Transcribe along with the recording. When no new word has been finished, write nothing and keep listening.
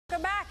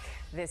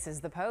This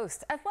is The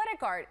Post.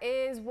 Athletic art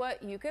is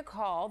what you could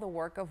call the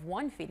work of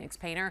one Phoenix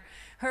painter.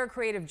 Her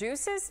creative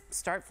juices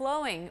start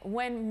flowing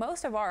when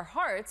most of our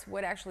hearts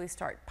would actually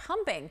start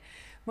pumping.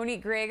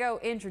 Monique Griego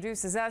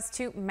introduces us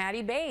to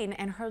Matti Baine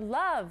and her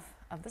love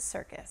of the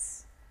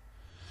circus.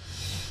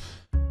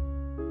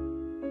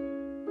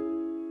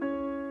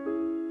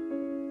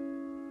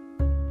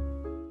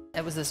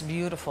 It was this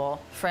beautiful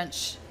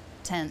French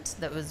tent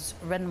that was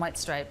red and white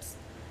stripes.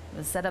 It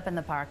was set up in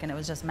the park and it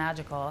was just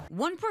magical.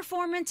 One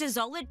performance is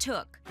all it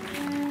took.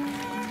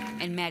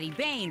 And Matti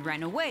Baine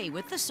ran away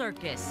with the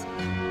circus.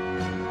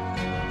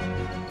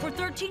 For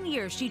 13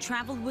 years, she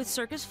traveled with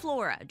Circus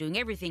Flora, doing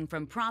everything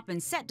from prop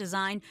and set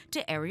design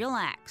to aerial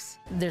acts.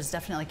 There's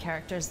definitely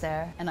characters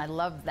there, and I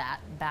love that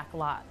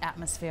backlot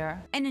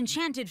atmosphere. An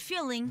enchanted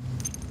feeling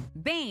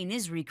Baine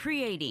is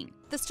recreating.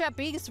 This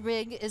trapeze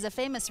rig is a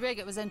famous rig.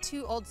 It was in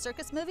 2 old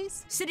circus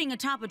movies. Sitting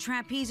atop a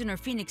trapeze in her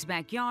Phoenix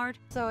backyard.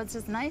 So it's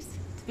just nice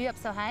to be up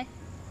so high.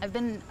 I've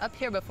been up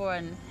here before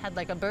and had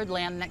like a bird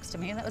land next to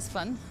me. That was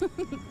fun.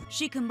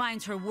 She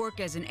combines her work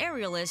as an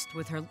aerialist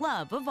with her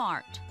love of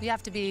art. You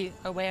have to be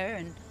aware,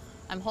 and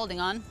I'm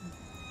holding on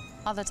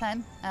all the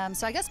time.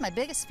 So I guess my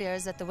biggest fear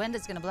is that the wind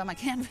is going to blow my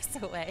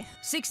canvas away.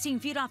 16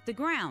 feet off the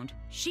ground,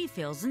 she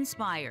feels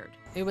inspired.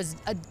 It was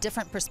a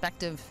different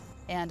perspective,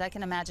 and I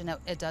can imagine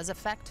it does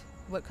affect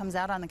what comes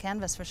out on the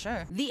canvas for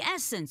sure. The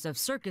essence of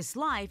circus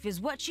life is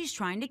what she's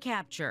trying to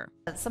capture.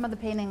 Some of the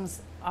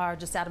paintings are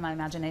just out of my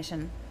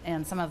imagination,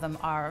 and some of them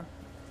are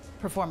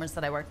performers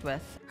that I worked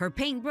with. Her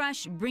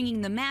paintbrush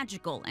bringing the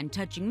magical and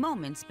touching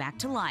moments back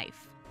to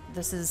life.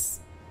 This is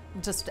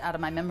just out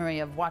of my memory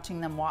of watching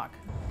them walk.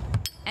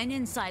 An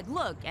inside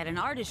look at an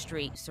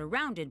artistry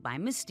surrounded by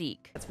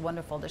mystique. It's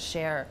wonderful to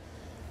share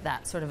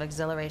that sort of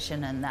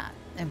exhilaration and that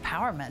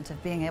empowerment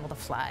of being able to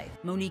fly.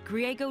 Monique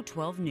Griego,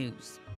 12 News.